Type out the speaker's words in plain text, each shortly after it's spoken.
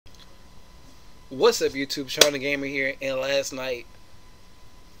What's up, YouTube? Shawn DaGamer here, and last night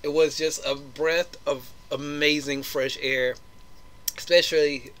it was just a breath of amazing fresh air.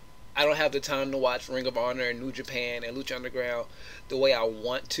 Especially, I don't have the time to watch Ring of Honor and New Japan and Lucha Underground the way I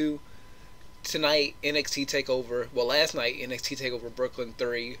want to. Tonight, NXT TakeOver, well, last night, NXT TakeOver Brooklyn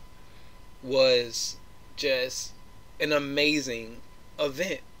 3 was just an amazing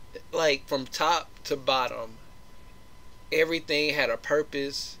event. Like, from top to bottom, everything had a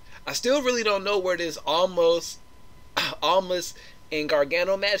purpose. I still really don't know where this almost and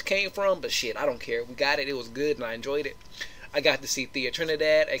Gargano match came from, but shit, I don't care. We got it. It was good, and I enjoyed it. I got to see Thea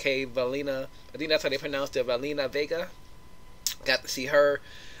Trinidad, aka Valina. I think that's how they pronounced it, Valina Vega. Got to see her.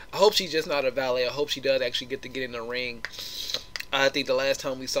 I hope she's just not a valet. I hope she does actually get in the ring. I think the last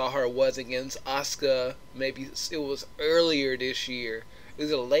time we saw her was against Asuka. Maybe it was earlier this year. It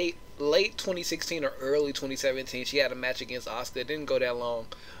was a late 2016 or early 2017. She had a match against Asuka. It didn't go that long.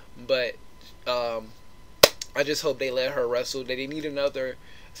 But I just hope they let her wrestle. They need another,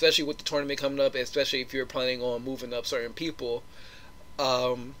 especially with the tournament coming up, especially if you're planning on moving up certain people.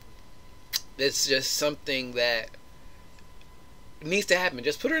 It's just something that needs to happen.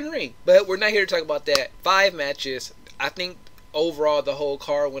 Just put her in the ring. But we're not here to talk about that. 5 matches. I think overall the whole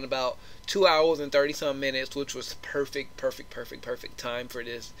card went about 2 hours and 30-some minutes, which was perfect time for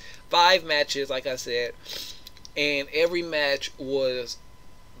this. 5 matches, like I said. And every match was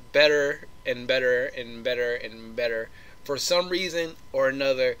better and better and better and better. For some reason or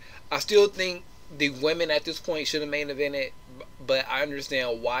another, I still think the women at this point should have main evented, but I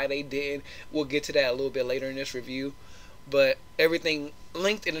understand why they didn't. We'll get to that a little bit later in this review. But everything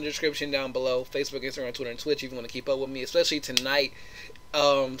linked in the description down below. Facebook, Instagram, Twitter, and Twitch if you want to keep up with me. Especially tonight,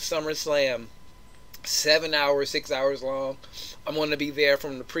 SummerSlam. 7 hours, 6 hours long. I'm going to be there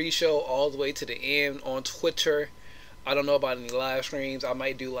from the pre-show all the way to the end on Twitter. I don't know about any live streams. I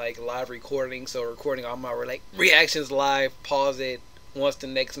might do like live recording, so recording all my reactions live, pause it once the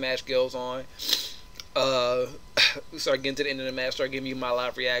next match goes on. Start getting to the end of the match, start giving you my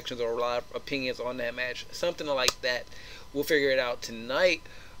live reactions or live opinions on that match. Something like that. We'll figure it out tonight.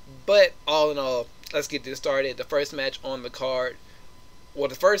 But all in all, let's get this started. The first match on the card. Well,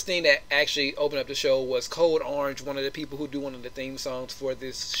 the first thing that actually opened up the show was Code Orange, one of the people who do one of the theme songs for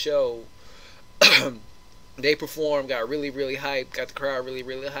this show. They performed, got really hyped, got the crowd really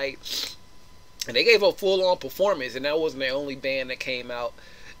hyped. And they gave a full-on performance, and that wasn't the only band that came out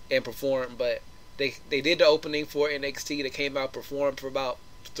and performed, but they did the opening for NXT. They came out, performed for about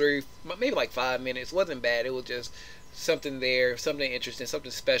 3, maybe like 5 minutes. It wasn't bad. It was just something there, something interesting,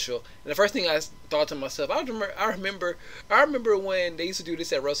 something special. And the first thing I thought to myself, I remember when they used to do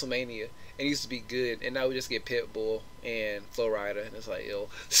this at WrestleMania, and it used to be good, and now we just get Pitbull and Flo Rida, and it's like, yo.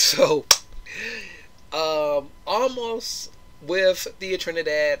 So almost with Thea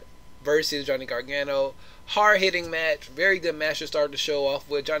Trinidad versus Johnny Gargano. Hard-hitting match. Very good match to start the show off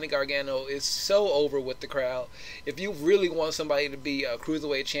with. Johnny Gargano is so over with the crowd. If you really want somebody to be a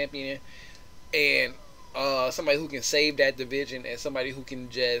Cruiserweight champion and somebody who can save that division and somebody who can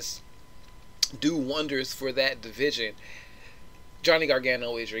just do wonders for that division, Johnny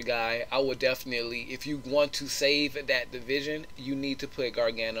Gargano is your guy. I would definitely, if you want to save that division, you need to put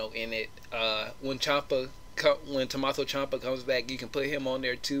Gargano in it. When Tommaso Ciampa comes back, you can put him on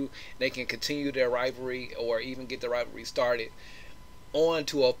there too. They can continue their rivalry or even get the rivalry started on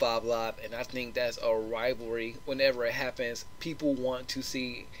 205 Live. And I think that's a rivalry whenever it happens people want to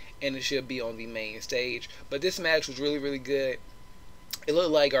see, and it should be on the main stage. But this match was really good. It looked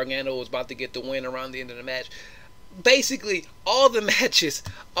like Gargano was about to get the win around the end of the match. Basically, all the matches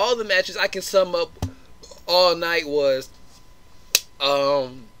I can sum up all night was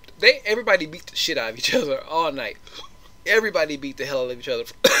everybody beat the shit out of each other all night. Everybody beat the hell out of each other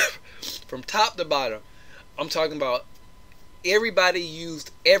from top to bottom. I'm talking about everybody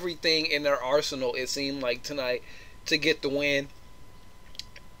used everything in their arsenal, it seemed like, tonight to get the win.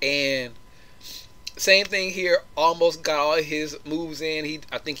 And same thing here, almost got all his moves in.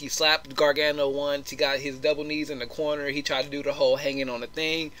 I think he slapped Gargano once. He got his double knees in the corner. He tried to do the whole hanging on the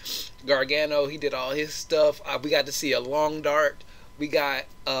thing. Gargano, he did all his stuff. We got to see a long dart. We got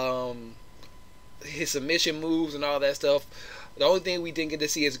his submission moves and all that stuff. The only thing we didn't get to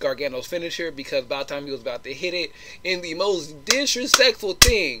see is Gargano's finisher, because by the time he was about to hit it, in the most disrespectful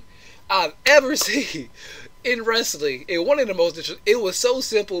thing I've ever seen in wrestling, it was so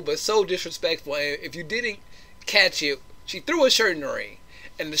simple but so disrespectful. And if you didn't catch it, she threw a shirt in the ring,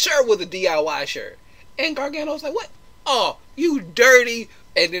 and the shirt was a DIY shirt, and Gargano was like, "What? Oh, you dirty!"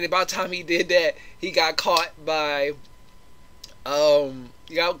 And then by the time he did that, he got caught by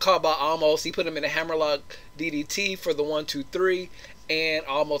He got caught by Almost. He put him in a hammerlock DDT for the 1, 2, 3. and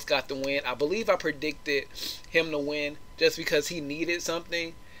almost got the win. I believe I predicted him to win just because he needed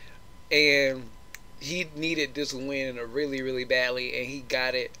something, and he needed this win really, really badly, and he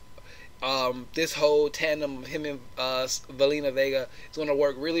got it. This whole tandem, him and Zelina Vega, is going to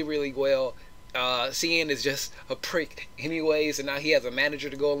work really, really well. CN is just a prick anyways, and now he has a manager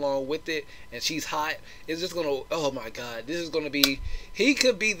to go along with it, and she's hot. It's just gonna, oh my god, this is gonna be, they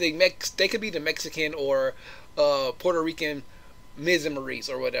could be the Mexican or Puerto Rican Miz and Maurice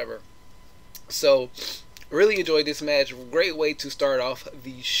or whatever. So really enjoyed this match. Great way to start off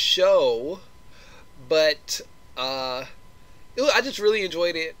the show, but I just really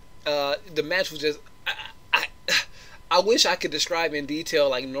enjoyed it. The match was just, I wish I could describe in detail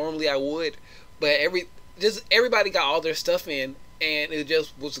like normally I would, but everybody got all their stuff in, and it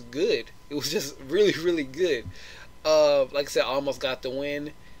just was good. It was just really, really good. Like I said, almost got the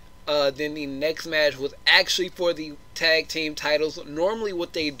win. Then the next match was actually for the tag team titles. Normally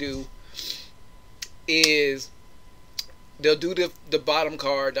what they do is they'll do the bottom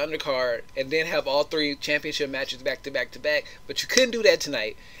card, the undercard, and then have all three championship matches back to back to back. But you couldn't do that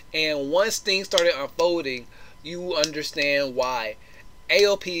tonight. And once things started unfolding, you understand why.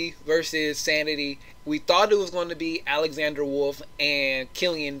 AOP versus Sanity. We thought it was going to be Alexander Wolf and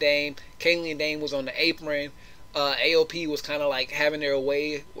Killian Dane. Killian Dane was on the apron. AOP was kind of like having their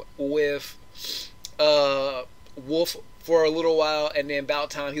way with Wolf for a little while, and then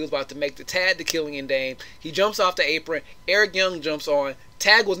about time he was about to make the tag to Killian Dane. He jumps off the apron. Eric Young jumps on.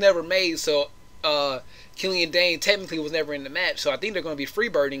 Tag was never made, so Killian Dane technically was never in the match. So I think they're going to be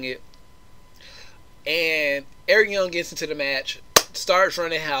freebirding it. And Eric Young gets into the match, starts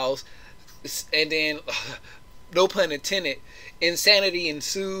running house, and then, no pun intended, insanity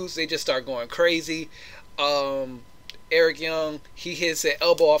ensues. They just start going crazy. Eric Young, he hits an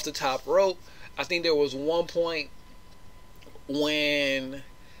elbow off the top rope. I think there was one point when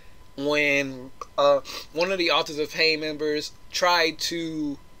one of the Authors of Pain members tried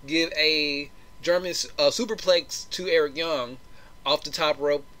to give a German superplex to Eric Young off the top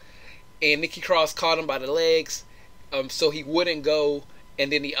rope, and Nikki Cross caught him by the legs, so he wouldn't go.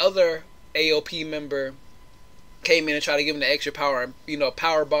 And then the other AOP member came in and tried to give him the extra power, and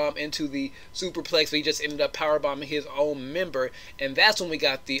power bomb into the superplex, but he just ended up power bombing his own member, and that's when we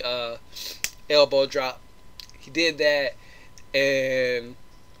got the elbow drop. He did that, and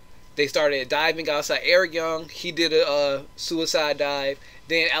they started diving outside. Eric Young, he did a suicide dive.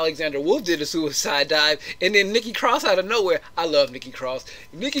 Then Alexander Wolf did a suicide dive. And then Nikki Cross out of nowhere. I love Nikki Cross.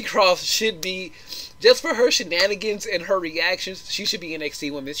 Nikki Cross should be, just for her shenanigans and her reactions, she should be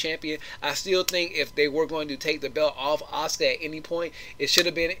NXT Women's Champion. I still think if they were going to take the belt off Asuka at any point, it should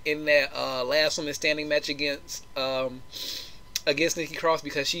have been in that last woman standing match against Nikki Cross,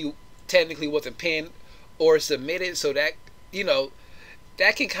 because she technically wasn't pinned or submitted. So that,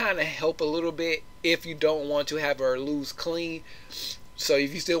 that can kind of help a little bit if you don't want to have her lose clean. So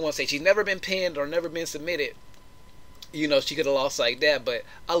if you still want to say she's never been pinned or never been submitted, she could have lost like that. But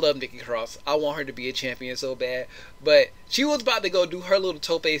I love Nikki Cross. I want her to be a champion so bad. But she was about to go do her little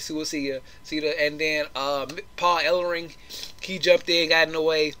tope suicida, and then Paul Ellering, he jumped in, got in the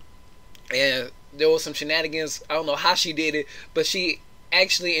way, and there was some shenanigans. I don't know how she did it, but she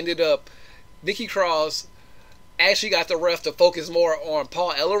actually ended up, Nikki Cross actually got the ref to focus more on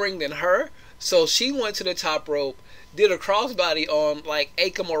Paul Ellering than her. So she went to the top rope, did a crossbody on like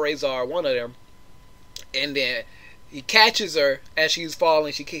Akam or Razor, one of them, and then he catches her as she's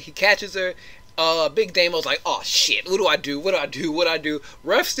falling. He catches her. Big Damo's like, oh shit, what do I do?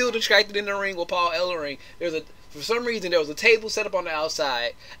 Ref still distracted in the ring with Paul Ellering. For some reason there was a table set up on the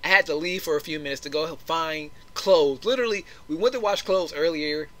outside. I had to leave for a few minutes to go find clothes. Literally, we went to watch clothes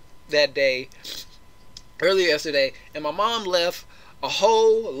earlier yesterday, and my mom left a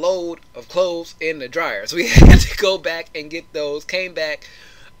whole load of clothes in the dryer, so we had to go back and get those. Came back.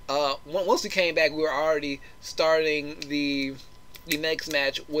 Once we came back, we were already starting the next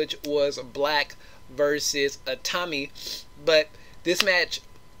match, which was Black versus Tommy. But this match,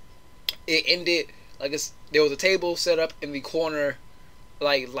 it ended like there was a table set up in the corner,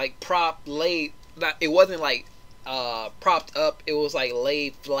 like prop laid. It wasn't like propped up. It was like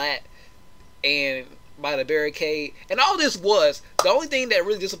laid flat and by the barricade. And all this was, the only thing that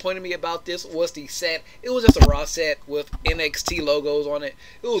really disappointed me about this was the set. It was just a Raw set with NXT logos on it.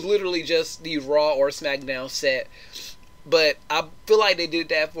 It was literally just the Raw or SmackDown set. But I feel like they did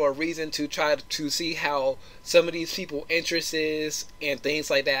that for a reason, to try to see how some of these people interests and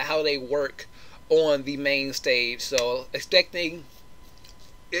things like that, how they work on the main stage. So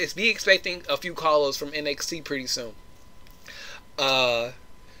be expecting a few call-ups from NXT pretty soon.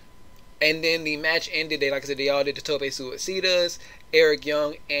 And then the match ended. Like I said, they all did the tope suicidas, Eric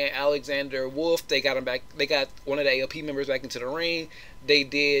Young and Alexander Wolf. They got him back. They got one of the AOP members back into the ring. They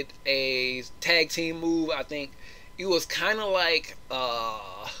did a tag team move. I think it was kind of like a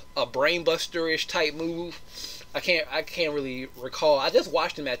brainbuster-ish type move. I can't really recall. I just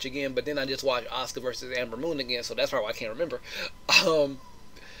watched the match again, but then I just watched Asuka versus Amber Moon again, so that's probably why I can't remember.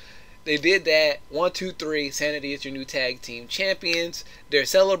 They did that. 1, 2, 3. Sanity is your new tag team champions. They're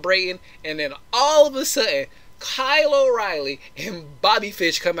celebrating, and then all of a sudden, Kyle O'Reilly and Bobby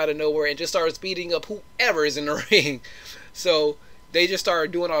Fish come out of nowhere and just starts beating up whoever is in the ring. So they just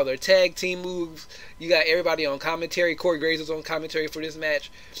started doing all their tag team moves. You got everybody on commentary. Corey Graves was on commentary for this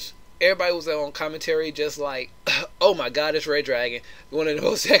match. Everybody was on commentary just like, oh my God, it's Red Dragon. One of the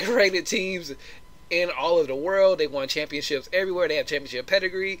most decorated teams in all of the world. They won championships everywhere. They have championship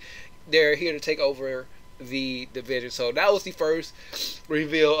pedigree. They're here to take over the division. So that was the first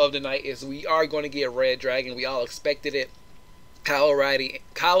reveal of the night, is we are going to get Red Dragon. We all expected it. Kyle O'Reilly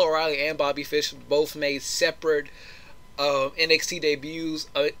and Bobby Fish both made separate NXT debuts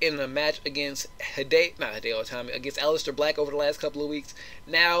in a match against against Aleister Black over the last couple of weeks.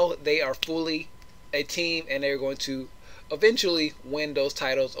 Now they are fully a team, and they're going to eventually win those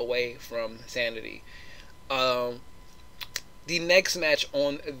titles away from Sanity. The next match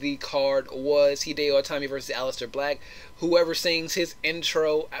on the card was Hideo Itami versus Aleister Black. Whoever sings his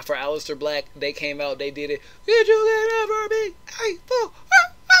intro for Aleister Black, they came out, they did it. Did you get over me?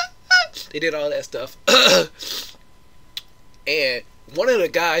 They did all that stuff. And one of the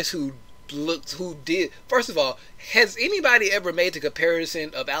guys who did, first of all, has anybody ever made the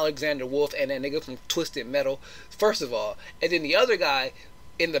comparison of Alexander Wolf and that nigga from Twisted Metal? First of all. And then the other guy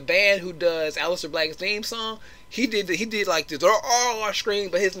in the band who does Aleister Black's theme song, he did like this, oh, I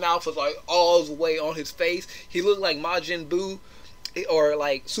screamed, but his mouth was like all the way on his face. He looked like Majin Buu, or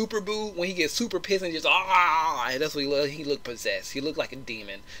like Super Buu when he gets super pissed and just and that's what he looked. He looked possessed. He looked like a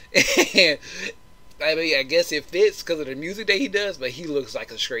demon. And I mean, I guess it fits because of the music that he does, but he looks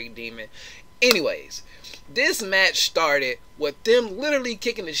like a straight demon. Anyways, this match started with them literally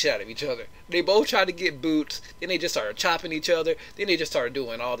kicking the shit out of each other. They both tried to get boots, then they just started chopping each other, then they just started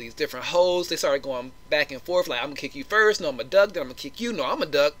doing all these different holds. They started going back and forth, like, I'm gonna kick you first, no, I'm gonna duck, then I'm gonna kick you, no, I'm gonna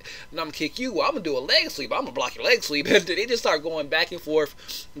duck, then I'm gonna kick you, well, I'm gonna do a leg sweep, I'm gonna block your leg sweep. They just started going back and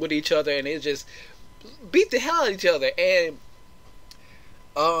forth with each other, and they just beat the hell out of each other. And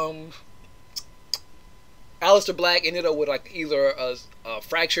Aleister Black ended up with like either a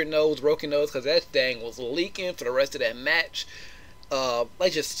fractured nose, broken nose, because that thing was leaking for the rest of that match.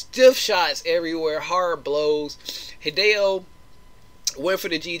 Like just stiff shots everywhere, hard blows. Hideo went for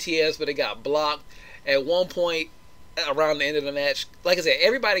the GTS, but it got blocked. At one point, around the end of the match, like I said,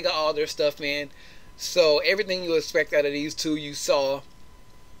 everybody got all their stuff in. So everything you expect out of these two, you saw.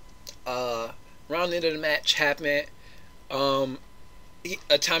 Around the end of the match happened. Tommy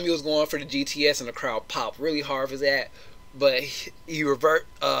was going for the GTS and the crowd popped really hard for that, but he Black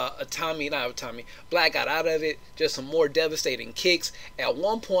got out of it. Just some more devastating kicks. At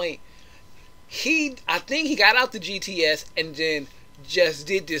one point, I think he got out the GTS and then just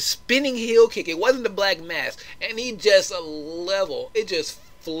did this spinning heel kick. It wasn't the Black Mass, and he just it just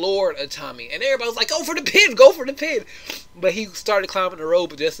floored Tommy, and everybody was like, go for the pin, go for the pin. But he started climbing the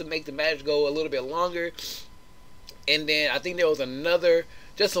rope just to make the match go a little bit longer. And then I think there was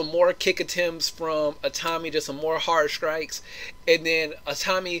just some more kick attempts from Tommy, just some more hard strikes. And then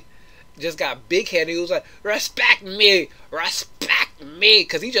Tommy just got big headed. He was like, respect me,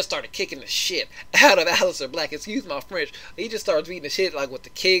 because he just started kicking the shit out of Aleister Black. Excuse my French. He just started beating the shit, like with the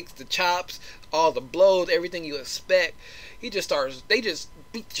kicks, the chops, all the blows, everything you expect. They just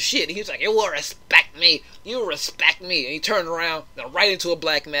beat the shit. He was like, you will respect me, you respect me. And he turned around, and right into a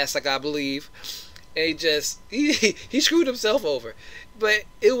Black Mass, like I believe. And he screwed himself over. But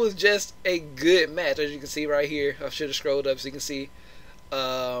it was just a good match, as you can see right here. I should have scrolled up so you can see.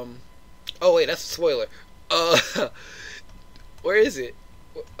 Oh wait, that's a spoiler. Where is it?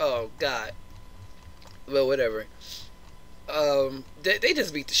 Oh God. Well, whatever. They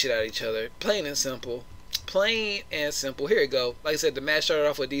just beat the shit out of each other. Plain and simple. Plain and simple. Here we go. Like I said, the match started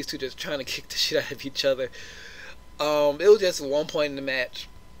off with these two just trying to kick the shit out of each other. It was just one point in the match.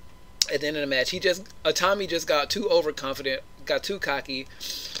 At the end of the match, Tommy just got too overconfident, got too cocky.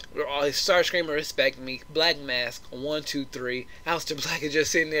 He started screaming, respect me. Black Mask, 1, 2, 3. Aleister Black is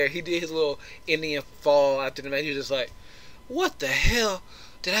just sitting there. He did his little Indian fall after the match. He was just like, what the hell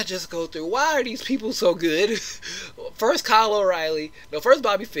did I just go through? Why are these people so good? First first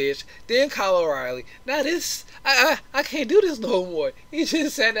Bobby Fish, then Kyle O'Reilly. Now this, I can't do this no more. He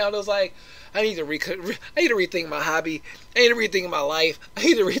just sat down and was like, I need to rethink my hobby. I need to rethink my life. I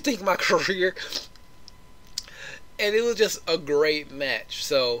need to rethink my career. And it was just a great match.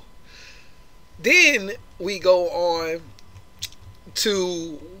 So then we go on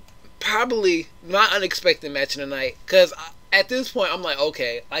to probably my unexpected match of the night, because at this point I'm like,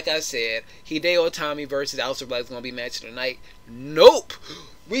 okay, like I said, Hideo Itami versus Aleister Black is going to be match of the night. Nope.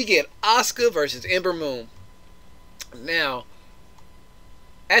 We get Asuka versus Ember Moon. Now,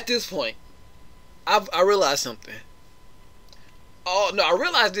 at this point, I realized something. Oh no, I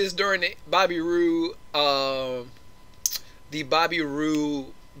realized this during the Bobby Roode Drew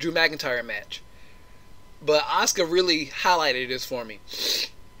McIntyre match, but Asuka really highlighted this for me.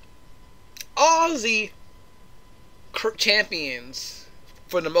 All the champions,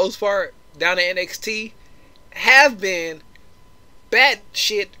 for the most part, down at NXT, have been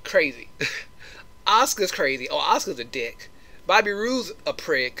batshit crazy. Asuka's crazy. Oh, Asuka's a dick. Bobby Roode's a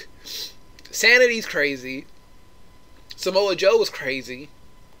prick. Sanity's crazy. Samoa Joe was crazy.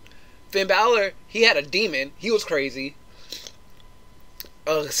 Finn Balor, he had a demon. He was crazy.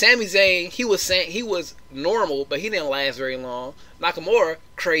 Sami Zayn, he was normal, but he didn't last very long. Nakamura,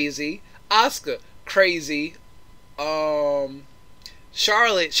 crazy. Asuka, crazy.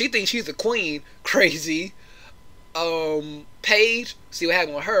 Charlotte, she thinks she's a queen, crazy. Paige, see what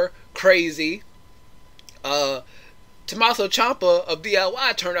happened with her, crazy. Tommaso Ciampa of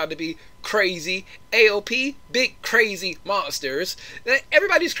DIY turned out to be crazy. AOP, big crazy monsters.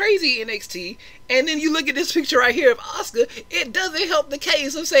 Everybody's crazy in NXT. And then you look at this picture right here of Asuka, it doesn't help the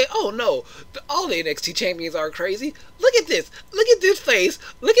case of saying, oh no, all the NXT champions are crazy. Look at this. Look at this face.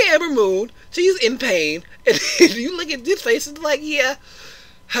 Look at Ember Moon. She's in pain. And you look at this face, it's like, yeah,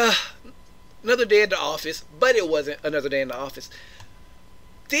 another day in the office. But it wasn't another day in the office.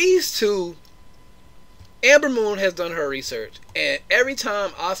 These two, Ember Moon has done her research, and every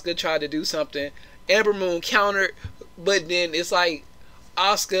time Asuka tried to do something, Ember Moon countered, but then it's like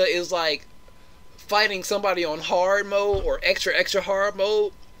Asuka is like fighting somebody on hard mode or extra hard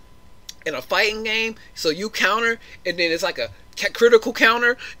mode in a fighting game, so you counter, and then it's like a critical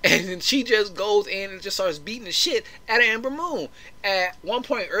counter, and then she just goes in and just starts beating the shit out of Ember Moon. At one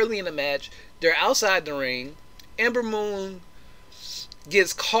point early in the match, they're outside the ring. Ember Moon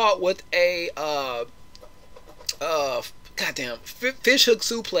gets caught with a goddamn fish hook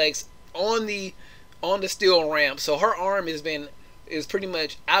suplex on the steel ramp, so her arm is pretty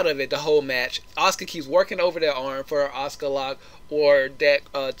much out of it the whole match. Asuka keeps working over that arm for her Asuka lock or that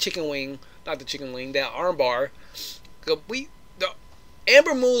chicken wing, not the chicken wing, that arm bar.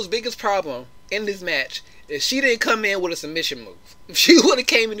 Ember Moon's biggest problem in this match is she didn't come in with a submission move. If she would have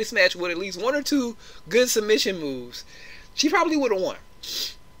came in this match with at least one or two good submission moves, she probably would have won,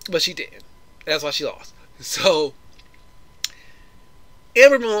 but she didn't. That's why she lost. So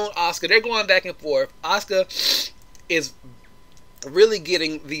Ember Moon, Asuka, they're going back and forth. Asuka is really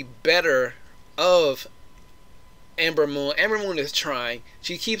getting the better of Ember Moon. Ember Moon is trying.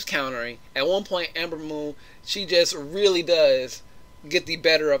 She keeps countering. At one point, Ember Moon, she just really does get the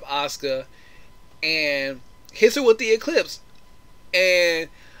better of Asuka and hits her with the Eclipse. And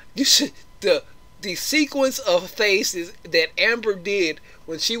you should, the sequence of faces that Amber did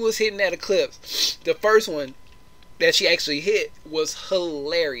when she was hitting that Eclipse, the first one that she actually hit, was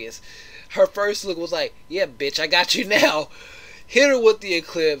hilarious. Her first look was like, yeah, bitch, I got you now. Hit her with the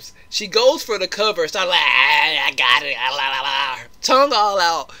Eclipse. She goes for the cover. Start like, I got it. La, la, la. Tongue all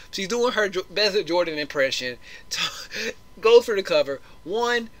out. She's doing her best Jordan impression. Goes for the cover.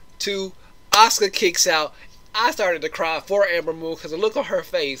 1, 2. Asuka kicks out. I started to cry for Ember Moon because the look on her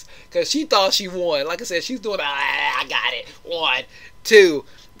face, because she thought she won. Like I said, she's doing, I got it. 1, 2.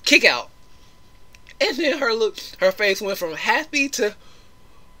 Kick out. And then her face went from happy to,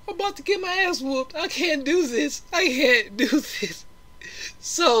 I'm about to get my ass whooped. I can't do this. I can't do this.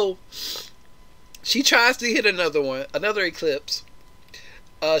 So she tries to hit another Eclipse.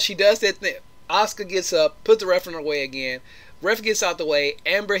 She does that thing. Asuka gets up, puts the ref in her way again. Ref gets out the way.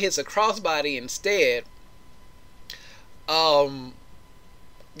 Amber hits a crossbody instead.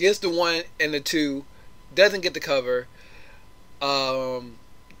 Gets the 1 and the 2. Doesn't get the cover. Then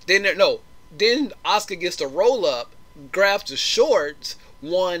Asuka gets the roll up, grabs the shorts.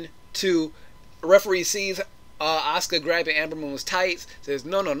 1, 2. Referee sees Asuka grabbing Ember Moon's tights. Says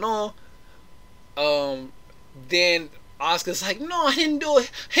no. Then Asuka's like, no, I didn't do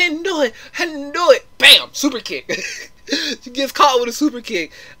it. Bam! Super kick. She gets caught with a super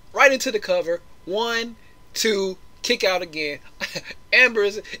kick right into the cover. 1, 2. Kick out again. Amber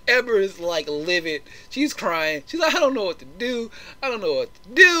is like livid. She's crying. She's like, I don't know what to do.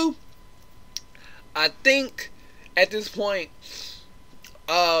 I think at this point,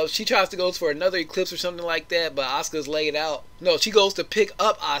 she tries to go for another Eclipse or something like that, but Asuka's laid out. No, she goes to pick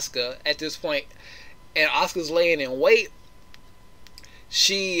up Asuka at this point, and Asuka's laying in wait.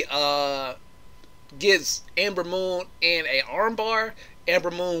 She gets Amber Moon in a armbar.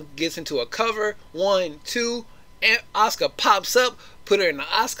 Amber Moon gets into a cover. 1, 2. And Asuka pops up, put her in the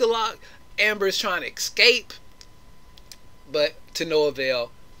Asuka lock. Amber's trying to escape, but to no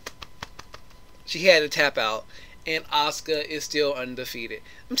avail. She had to tap out, and Asuka is still undefeated.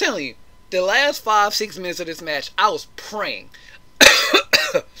 I'm telling you, the last 5-6 minutes of this match, I was praying.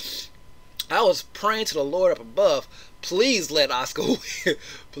 I was praying to the Lord up above, please let Asuka win.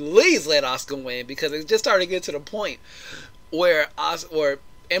 Please let Asuka win, because it just started to get to the point where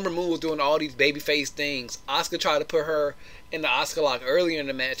Amber Moon was doing all these babyface things. Asuka tried to put her in the Asuka lock earlier in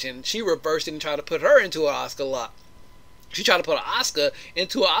the match, and she reversed it and tried to put her into an Asuka lock. She tried to put Asuka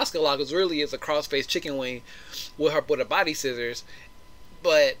into an Asuka lock, which really is a cross-face chicken wing with her body scissors.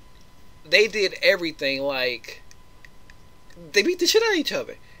 But they did everything, like, they beat the shit out of each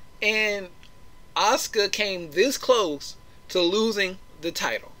other. And Asuka came this close to losing the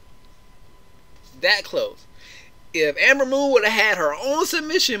title. That close. If Amber Moon would have had her own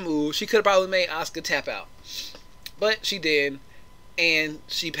submission move, she could have probably made Asuka tap out. But she did, and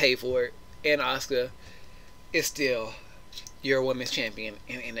she paid for it. And Asuka is still your women's champion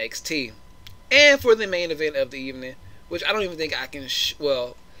in NXT. And for the main event of the evening, which I don't even think I can,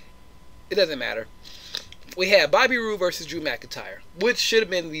 well, it doesn't matter. We had Bobby Roode versus Drew McIntyre, which should have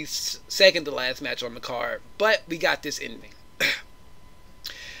been the second to last match on the card, but we got this ending.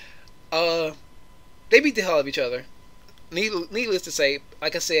 They beat the hell out of each other. Needless to say,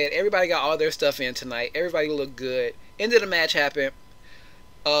 like I said, everybody got all their stuff in tonight. Everybody looked good. End of the match happened.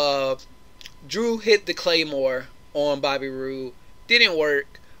 Drew hit the Claymore on Bobby Roode. Didn't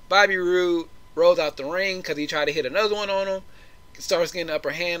work. Bobby Roode rolls out the ring because he tried to hit another one on him. Starts getting the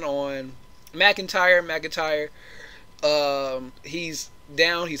upper hand on McIntyre. He's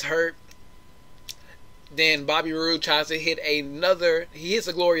down. He's hurt. Then Bobby Roode tries to hit another. He hits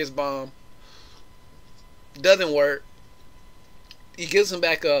a Glorious Bomb. Doesn't work. He gets him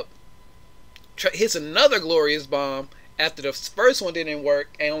back up. Hits another Glorious Bomb after the first one didn't work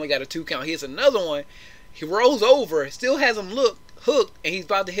and only got a 2 count. He hits another one. He rolls over. Still has him hooked, and he's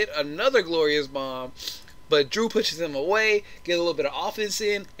about to hit another Glorious Bomb. But Drew pushes him away, gets a little bit of offense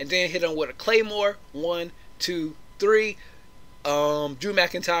in, and then hit him with a Claymore. 1, 2, 3. Drew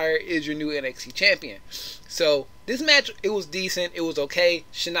McIntyre is your new NXT champion. So this match, it was decent. It was okay.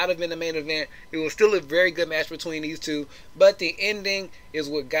 Should not have been the main event. It was still a very good match between these two. But the ending is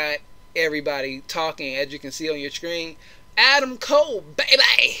what got everybody talking, as you can see on your screen. Adam Cole,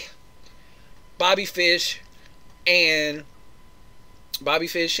 baby! Bobby Fish and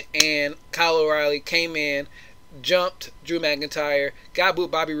Kyle O'Reilly came in, jumped Drew McIntyre, got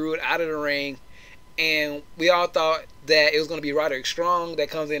Bobby Roode out of the ring, and we all thought that it was going to be Roderick Strong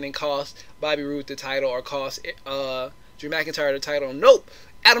that comes in and costs Bobby Roode the title or costs Drew McIntyre the title. Nope.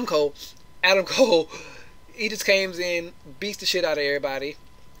 Adam Cole, he just comes in, beats the shit out of everybody.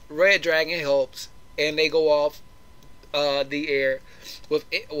 Red Dragon helps, and they go off the air with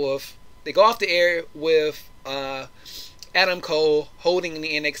Adam Cole holding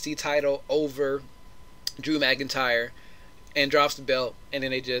the NXT title over Drew McIntyre and drops the belt, and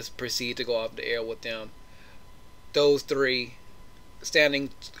then they just proceed to go off the air with them. Those three standing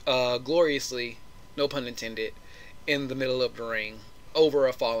gloriously, no pun intended, in the middle of the ring over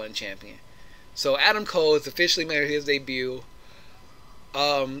a fallen champion. So Adam Cole has officially made his debut.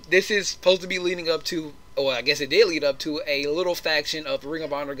 This is supposed to be leading up to, well, I guess it did lead up to a little faction of Ring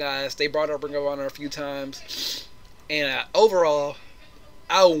of Honor guys. They brought up Ring of Honor a few times. And overall,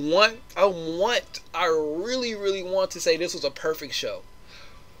 I really, really want to say this was a perfect show.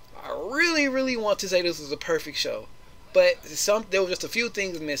 I really, really want to say this was a perfect show. But there were just a few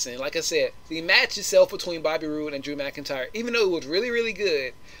things missing. Like I said, the match itself between Bobby Roode and Drew McIntyre, even though it was really, really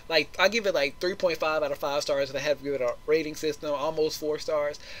good, like I give it like 3.5 out of 5 stars if I had to give it a rating system, almost 4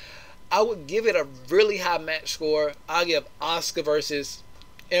 stars. I would give it a really high match score. I'll give Asuka versus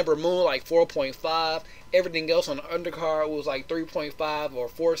Amber Moon like 4.5. Everything else on the undercard was like 3.5 or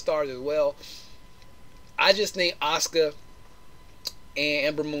 4 stars as well. I just think Asuka and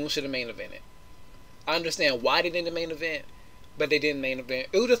Amber Moon should have main evented. I understand why they didn't main event, but they didn't main event.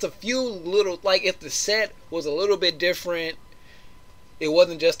 It was just a few little, like if the set was a little bit different, it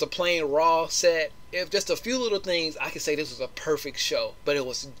wasn't just a plain Raw set. If just a few little things, I could say this was a perfect show. But it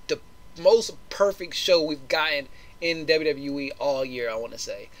was the most perfect show we've gotten in WWE all year, I want to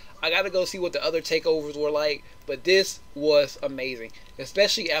say. I got to go see what the other takeovers were like, but this was amazing.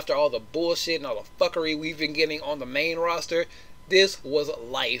 Especially after all the bullshit and all the fuckery we've been getting on the main roster. This was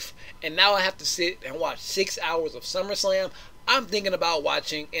life. And now I have to sit and watch 6 hours of SummerSlam. I'm thinking about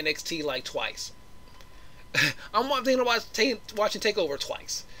watching NXT like twice. I'm thinking of watching TakeOver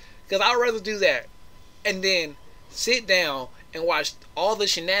twice, because I'd rather do that and then sit down and watch all the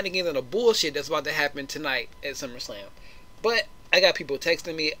shenanigans and the bullshit that's about to happen tonight at SummerSlam. But I got people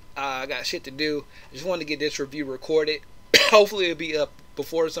texting me. I got shit to do. I just wanted to get this review recorded. Hopefully it'll be up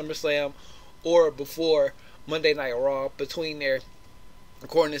before SummerSlam or before Monday Night Raw. Between there,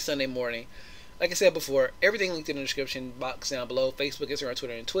 recording this Sunday morning. Like I said before, everything linked in the description box down below. Facebook, Instagram,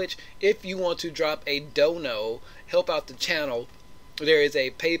 Twitter, and Twitch. If you want to drop a dono, help out the channel, there is a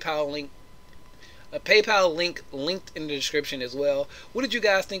PayPal link. A PayPal link linked in the description as well. What did you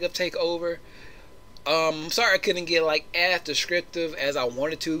guys think of TakeOver? I'm sorry I couldn't get like as descriptive as I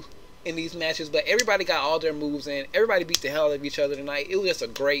wanted to in these matches, but everybody got all their moves in. Everybody beat the hell out of each other tonight. It was just a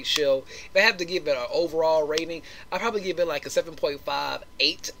great show. If I have to give it an overall rating, I'd probably give it like a 7.5,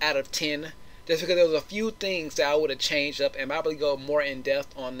 8 out of 10. Just because there was a few things that I would have changed up, and probably go more in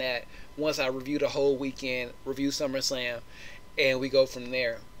depth on that once I review the whole weekend, review SummerSlam, and we go from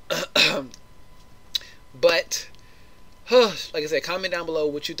there. But like I said, comment down below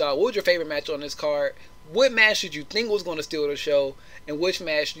what you thought. What was your favorite match on this card? What match did you think was going to steal the show? And which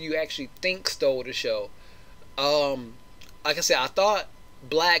match do you actually think stole the show? Like I said, I thought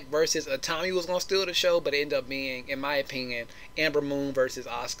Black versus Atami was going to steal the show, but it ended up being, in my opinion, Amber Moon versus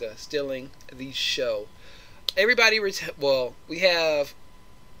Asuka stealing the show. Everybody, well, we have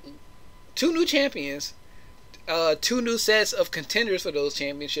 2 new champions. 2 new sets of contenders for those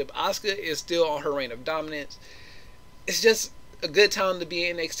championships. Asuka is still on her reign of dominance. It's just a good time to be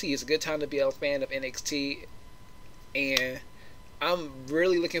in NXT. It's a good time to be a fan of NXT. And I'm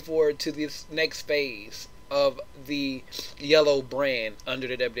really looking forward to this next phase of the yellow brand under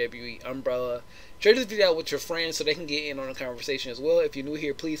the WWE umbrella. Share this video out with your friends so they can get in on the conversation as well. If you're new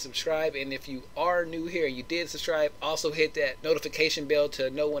here, please subscribe. And if you are new here and you did subscribe, also hit that notification bell to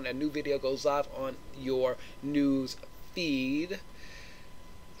know when a new video goes live on your news feed.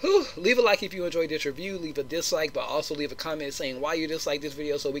 Leave a like if you enjoyed this review. Leave a dislike, but also leave a comment saying why you dislike this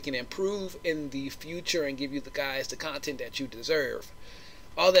video so we can improve in the future and give you guys the content that you deserve.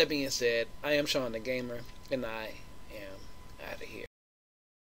 All that being said, I am Shawn DaGamer, and I am out of here.